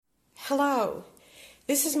Hello,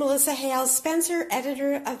 this is Melissa Hales Spencer,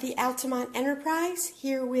 editor of the Altamont Enterprise,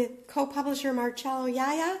 here with co-publisher Marcello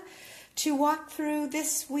Iaia to walk through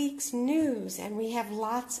this week's news, and we have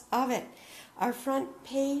lots of it. Our front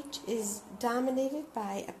page is dominated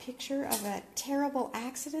by a picture of a terrible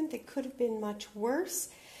accident that could have been much worse.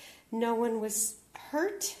 No one was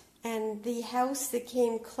hurt, and the house that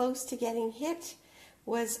came close to getting hit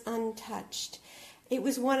was untouched. It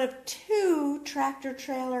was one of two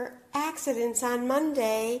tractor-trailer accidents on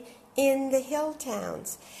Monday in the hill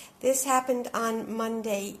towns. This happened on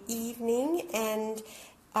Monday evening, and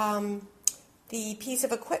the piece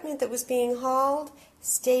of equipment that was being hauled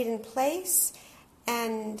stayed in place,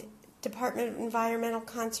 and Department of Environmental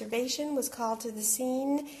Conservation was called to the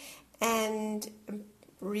scene and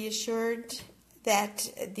reassured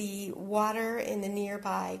that the water in the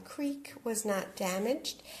nearby creek was not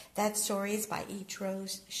damaged. That story is by H.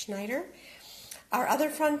 Rose Schneider. Our other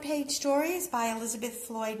front page story is by Elizabeth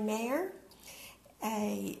Floyd Mayer,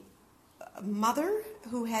 a mother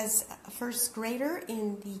who has a first grader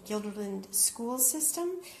in the Guilderland school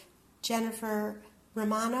system. Jennifer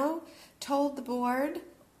Romano told the board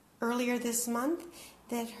earlier this month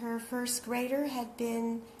that her first grader had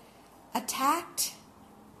been attacked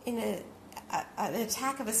in an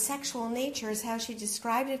attack of a sexual nature, is how she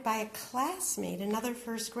described it, by a classmate, another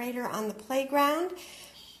first grader on the playground.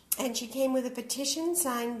 And she came with a petition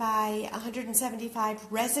signed by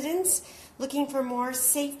 175 residents looking for more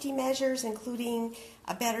safety measures, including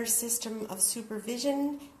a better system of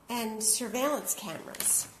supervision and surveillance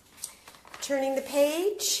cameras. Turning the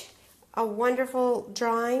page, a wonderful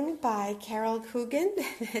drawing by Carol Coogan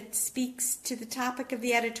that speaks to the topic of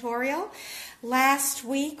the editorial. Last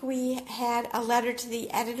week we had a letter to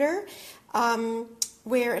the editor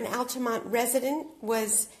where an Altamont resident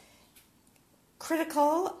was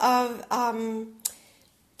critical of,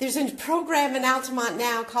 there's a program in Altamont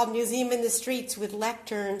now called Museum in the Streets with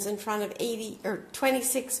lecterns in front of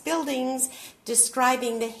 26 buildings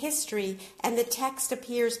describing the history, and the text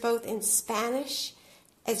appears both in Spanish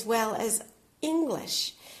as well as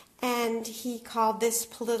English. And he called this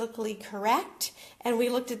politically correct, and we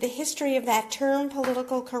looked at the history of that term,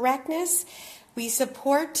 political correctness. We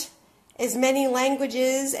support as many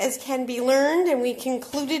languages as can be learned, and we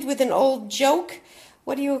concluded with an old joke.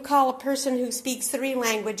 What do you call a person who speaks 3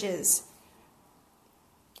 languages?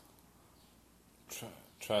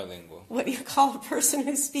 Trilingual. What do you call a person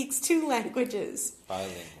who speaks 2 languages?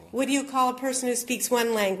 Bilingual. What do you call a person who speaks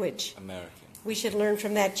 1 language? American. We should learn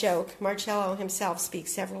from that joke. Marcello himself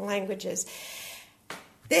speaks several languages.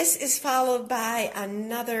 This is followed by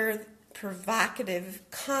another provocative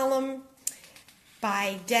column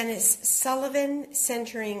by Dennis Sullivan,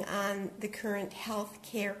 centering on the current health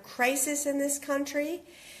care crisis in this country.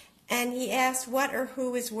 And he asks what or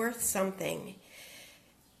who is worth something,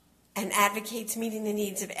 and advocates meeting the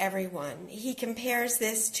needs of everyone. He compares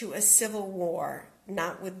this to a civil war,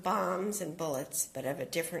 not with bombs and bullets, but of a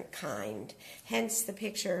different kind. Hence the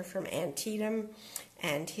picture from Antietam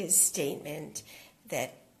and his statement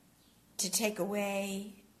that to take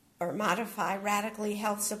away or modify radically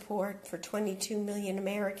health support for 22 million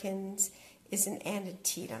Americans is an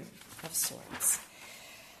antietam of sorts.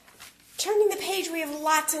 Turning the page, we have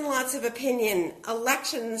lots and lots of opinion.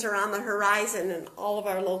 Elections are on the horizon in all of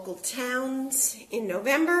our local towns in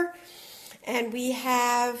November, and we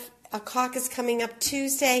have a caucus coming up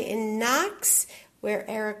Tuesday in Knox, where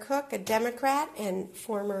Eric Cook, a Democrat and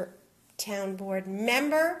former town board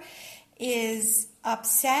member, is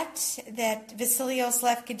upset that Vasilios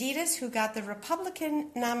Lefkadidis, who got the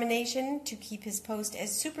Republican nomination to keep his post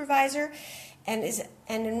as supervisor and is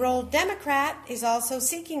an enrolled Democrat, is also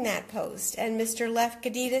seeking that post. And Mr.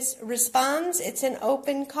 Lefkadidis responds, it's an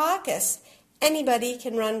open caucus. Anybody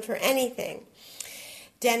can run for anything.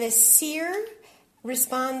 Dennis Sear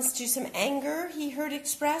responds to some anger he heard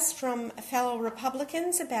expressed from fellow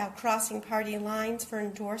Republicans about crossing party lines for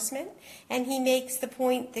endorsement, and he makes the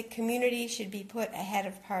point that community should be put ahead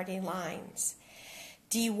of party lines.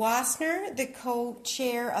 Dee Wassenaar, the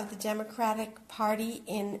co-chair of the Democratic Party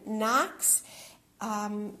in Knox,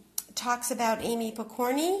 talks about Amy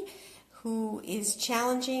Pokorny, who is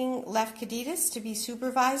challenging Lefkadidis to be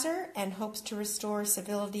supervisor and hopes to restore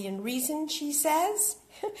civility and reason, she says.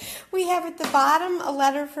 We have at the bottom a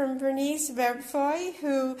letter from Bernice Verfoy,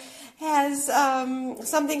 who has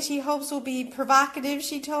something she hopes will be provocative,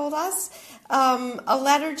 she told us. A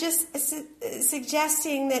letter just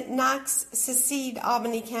suggesting that Knox secede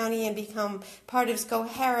Albany County and become part of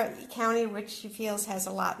Schoharie County, which she feels has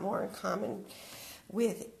a lot more in common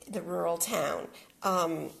with the rural town.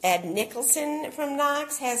 Ed Nicholson from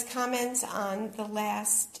Knox has comments on the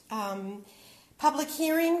last public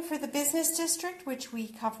hearing for the business district, which we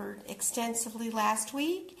covered extensively last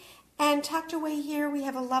week. And tucked away here, we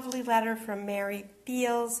have a lovely letter from Mary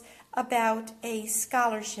Beals about a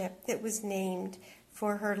scholarship that was named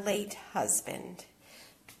for her late husband.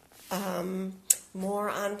 More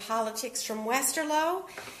on politics from Westerlo,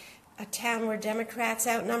 a town where Democrats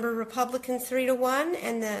outnumber Republicans 3-1,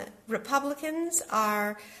 and the Republicans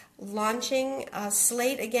are launching a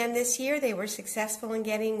slate again this year. They were successful in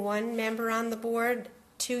getting one member on the board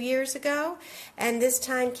 2 years ago, and this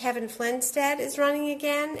time Kevin Flinstead is running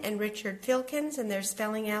again, and Richard Filkins, and they're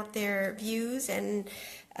spelling out their views and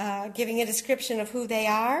giving a description of who they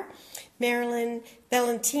are. Marilyn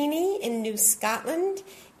Valentini in New Scotland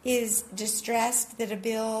is distressed that a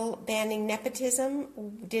bill banning nepotism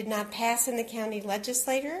did not pass in the county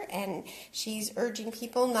legislature, and she's urging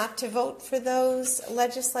people not to vote for those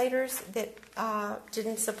legislators that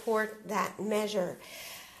didn't support that measure.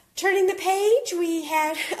 Turning the page, we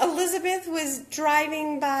had Elizabeth was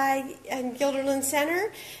driving by Guilderland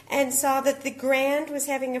Center and saw that the Grand was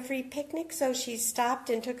having a free picnic, so she stopped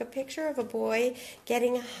and took a picture of a boy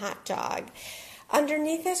getting a hot dog.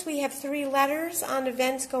 Underneath us, we have 3 letters on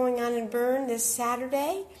events going on in Bern this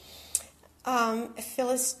Saturday.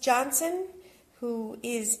 Phyllis Johnson, who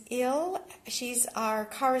is ill, she's our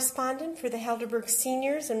correspondent for the Helderberg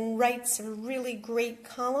Seniors and writes a really great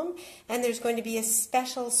column. And there's going to be a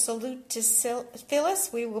special salute to Phyllis.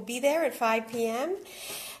 We will be there at 5 p.m.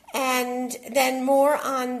 And then more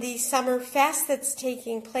on the Summer Fest that's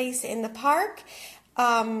taking place in the park.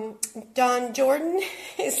 Dawn Jordan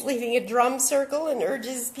is leading a drum circle and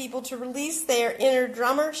urges people to release their inner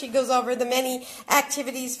drummer. She goes over the many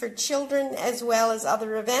activities for children as well as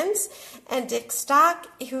other events. And Dick Stock,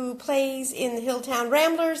 who plays in the Hilltown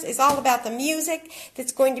Ramblers, is all about the music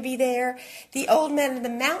that's going to be there. The Old Men of the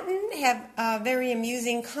Mountain have a very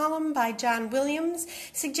amusing column by John Williams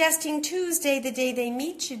suggesting Tuesday, the day they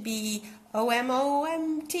meet, should be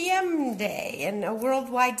OMOMTM Day, and a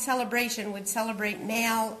worldwide celebration would celebrate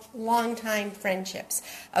male longtime friendships.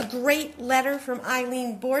 A great letter from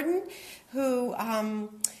Eileen Borden, who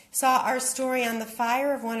saw our story on the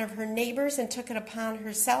fire of one of her neighbors and took it upon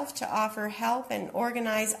herself to offer help and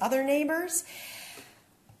organize other neighbors.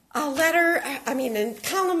 A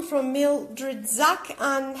column from Mildred Zuck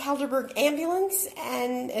on Helderberg Ambulance,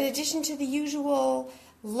 and in addition to the usual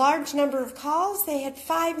large number of calls, they had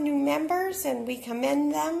 5 new members, and we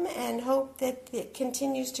commend them and hope that it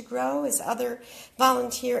continues to grow as other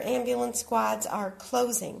volunteer ambulance squads are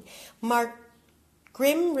closing. Mark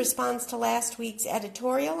Grimm responds to last week's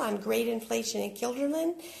editorial on grade inflation in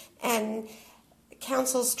Guilderland and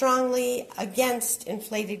counsels strongly against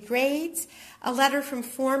inflated grades. A letter from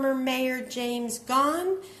former Mayor James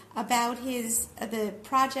Gaughan about the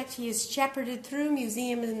project he has shepherded through,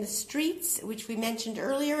 Museum in the Streets, which we mentioned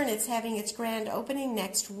earlier, and it's having its grand opening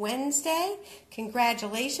next Wednesday.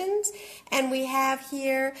 Congratulations. And we have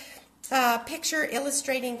here a picture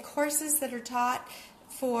illustrating courses that are taught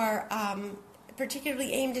for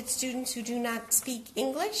particularly aimed at students who do not speak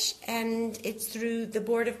English, and it's through the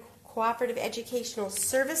Board of Cooperative Educational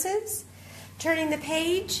Services. Turning the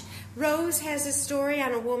page, Rose has a story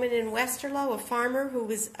on a woman in Westerlo, a farmer who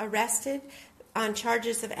was arrested on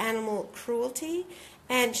charges of animal cruelty,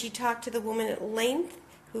 and she talked to the woman at length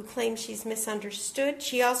who claims she's misunderstood.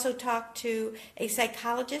 She also talked to a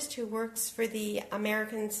psychologist who works for the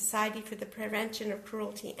American Society for the Prevention of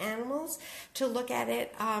Cruelty to Animals to look at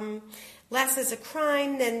it less as a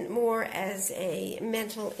crime than more as a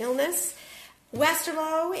mental illness.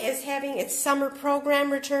 Westerlo is having its summer program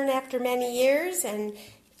return after many years, and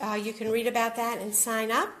you can read about that and sign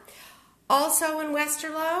up. Also in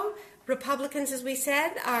Westerlo, Republicans, as we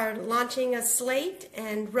said, are launching a slate,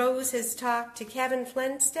 and Rose has talked to Kevin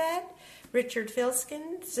Flinstead, Richard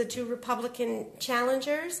Filkins, the 2 Republican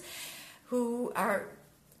challengers who are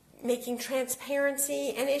making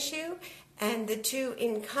transparency an issue, and the 2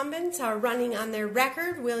 incumbents are running on their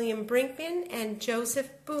record, William Brinkman and Joseph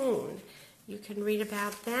Boone. You can read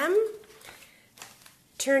about them.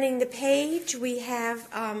 Turning the page, we have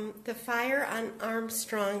the fire on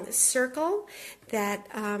Armstrong Circle that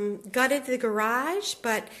gutted the garage,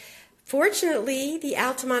 but fortunately the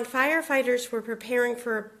Altamont firefighters were preparing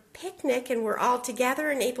for a picnic and were all together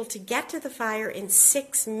and able to get to the fire in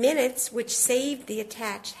 6 minutes, which saved the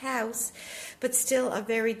attached house, but still a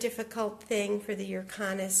very difficult thing for the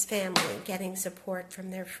Urkanis family, getting support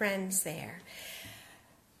from their friends there.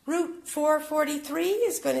 Route 443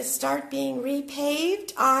 is going to start being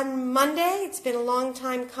repaved on Monday. It's been a long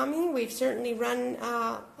time coming. We've certainly run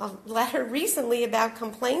a letter recently about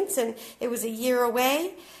complaints, and it was a year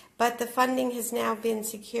away. But the funding has now been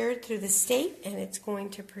secured through the state, and it's going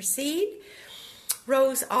to proceed.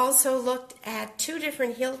 Rose also looked at two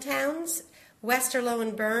different hill towns, Westerlo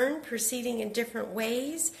and Bern, proceeding in different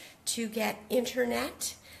ways to get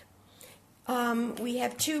internet. We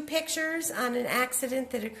have two pictures on an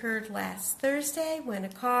accident that occurred last Thursday when a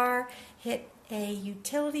car hit a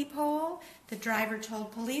utility pole. The driver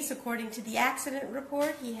told police, according to the accident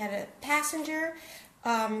report, he had a passenger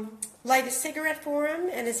light a cigarette for him,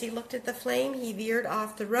 and as he looked at the flame, he veered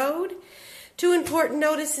off the road. Two important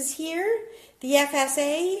notices here. The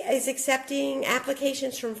FSA is accepting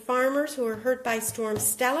applications from farmers who were hurt by Storm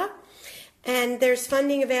Stella. And there's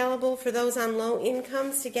funding available for those on low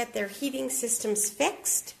incomes to get their heating systems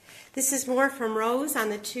fixed. This is more from Rose on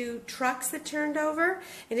the two trucks that turned over.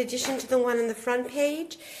 In addition to the one on the front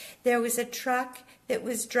page, there was a truck that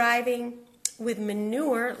was driving with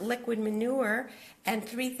manure, liquid manure, and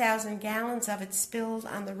 3,000 gallons of it spilled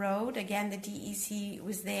on the road. Again, the DEC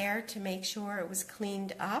was there to make sure it was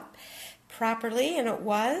cleaned up properly, and it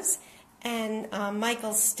was. And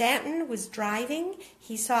Michael Stanton was driving.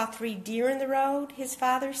 He saw 3 deer in the road, his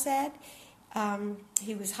father said.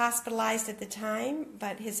 He was hospitalized at the time,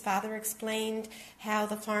 but his father explained how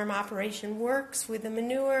the farm operation works with the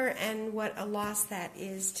manure and what a loss that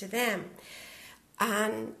is to them.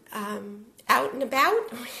 On Out and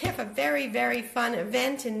About, we have a very, very fun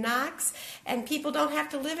event in Knox, and people don't have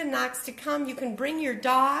to live in Knox to come. You can bring your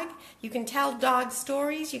dog. You can tell dog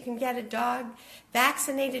stories. You can get a dog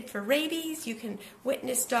vaccinated for rabies. You can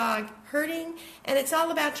witness dog herding, and it's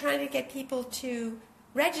all about trying to get people to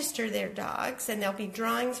register their dogs, and there'll be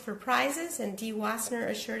drawings for prizes, and Dee Wassner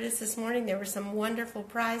assured us this morning there were some wonderful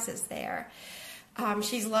prizes there.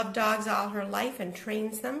 She's loved dogs all her life and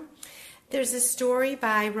trains them. There's a story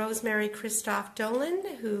by Rosemary Christoph Dolan,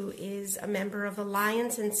 who is a member of the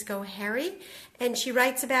Lions in Schoharie, and she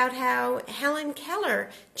writes about how Helen Keller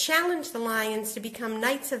challenged the Lions to become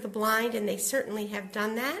Knights of the Blind, and they certainly have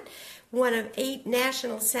done that. One of 8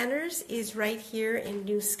 national centers is right here in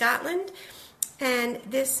New Scotland, and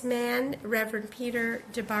this man, Reverend Peter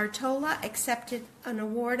DeBartola, accepted an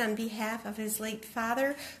award on behalf of his late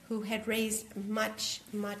father, who had raised much,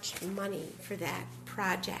 much money for that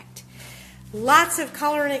project. Lots of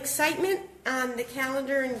color and excitement on the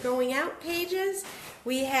calendar and going out pages.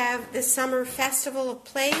 We have the Summer Festival of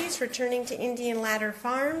Plays returning to Indian Ladder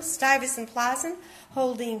Farms, Stuyvesant Plaza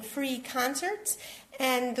holding free concerts,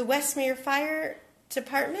 and the Westmere Fire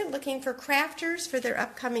Department looking for crafters for their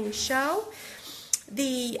upcoming show.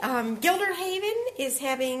 The Gilderhaven is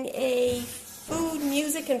having a food,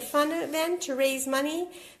 music, and fun event to raise money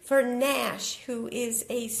for Nash, who is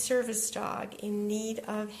a service dog in need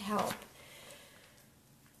of help.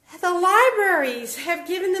 The libraries have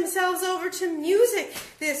given themselves over to music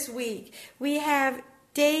this week. We have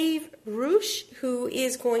Dave Roosh, who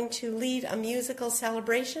is going to lead a musical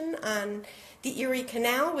celebration on the Erie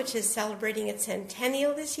Canal, which is celebrating its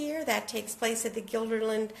centennial this year. That takes place at the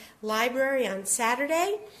Guilderland Library on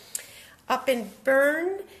Saturday. Up in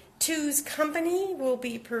Bern, Two's Company will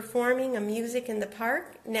be performing a Music in the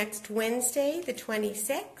Park next Wednesday, the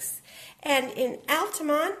 26th. And in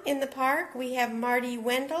Altamont, in the park, we have Marty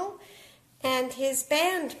Wendell and his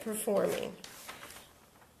band performing.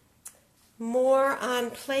 More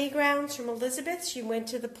on playgrounds from Elizabeth. She went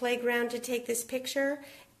to the playground to take this picture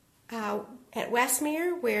at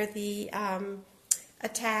Westmere, where the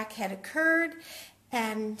attack had occurred,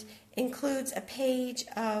 and includes a page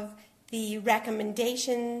of the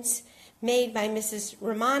recommendations made by Mrs.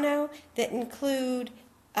 Romano that include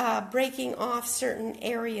breaking off certain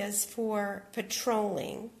areas for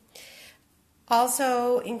patrolling.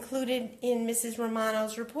 Also included in Mrs.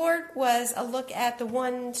 Romano's report was a look at the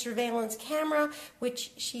one surveillance camera,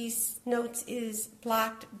 which she notes is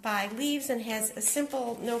blocked by leaves and has a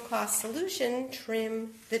simple no-cost solution: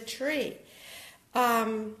 trim the tree.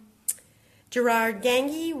 Gerard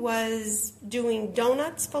Gangi was doing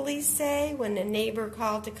donuts, police say, when a neighbor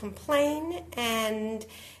called to complain, and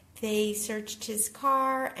they searched his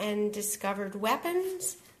car and discovered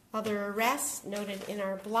weapons. Other arrests noted in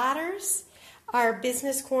our blotters. Our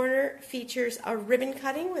business corner features a ribbon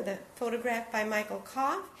cutting with a photograph by Michael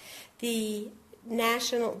Koff. The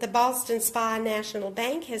Ballston Spa National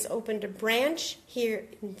Bank has opened a branch here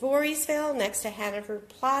in Voorheesville next to Hannaford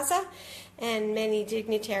Plaza, and many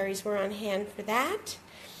dignitaries were on hand for that.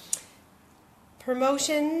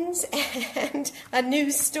 promotions and a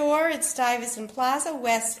new store at Stuyvesant Plaza,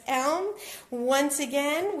 West Elm. Once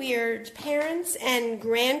again, we urge parents and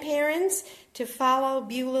grandparents to follow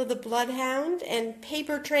Beulah the Bloodhound and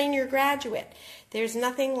paper train your graduate. There's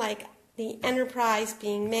nothing like the Enterprise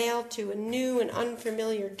being mailed to a new and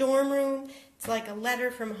unfamiliar dorm room. It's like a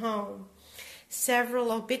letter from home.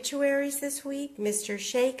 Several obituaries this week. Mr.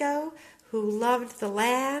 Shako, who loved the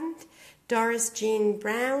land. Doris Jean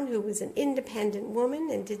Brown, who was an independent woman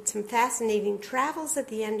and did some fascinating travels at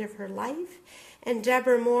the end of her life. And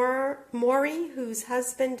Deborah Morey, whose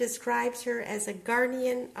husband describes her as a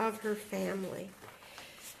guardian of her family.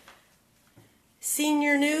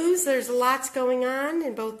 Senior news, there's lots going on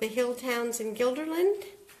in both the Hilltowns and Guilderland.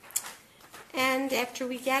 And after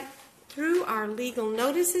we get through our legal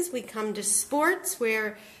notices, we come to sports,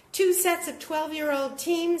 where 2 sets of 12-year-old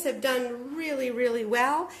teams have done really, really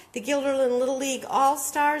well. The Guilderland Little League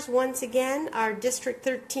All-Stars, once again, are District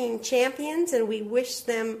 13 champions, and we wish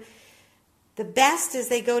them the best as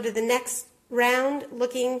they go to the next round,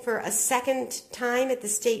 looking for a second time at the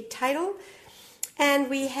state title. And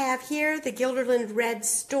we have here the Guilderland Red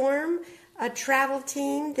Storm, a travel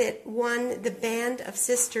team that won the Band of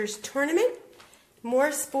Sisters tournament.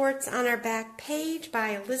 More sports on our back page by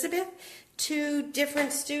Elizabeth. 2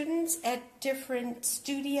 different students at different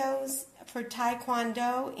studios for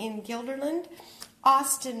Taekwondo in Guilderland.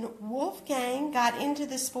 Austin Wolfgang got into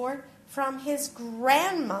the sport from his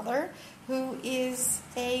grandmother, who is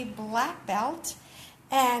a black belt.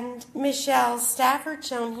 And Michelle Stafford,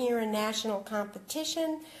 shown here in national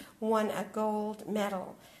competition, won a gold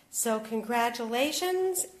medal. So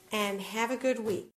congratulations and have a good week.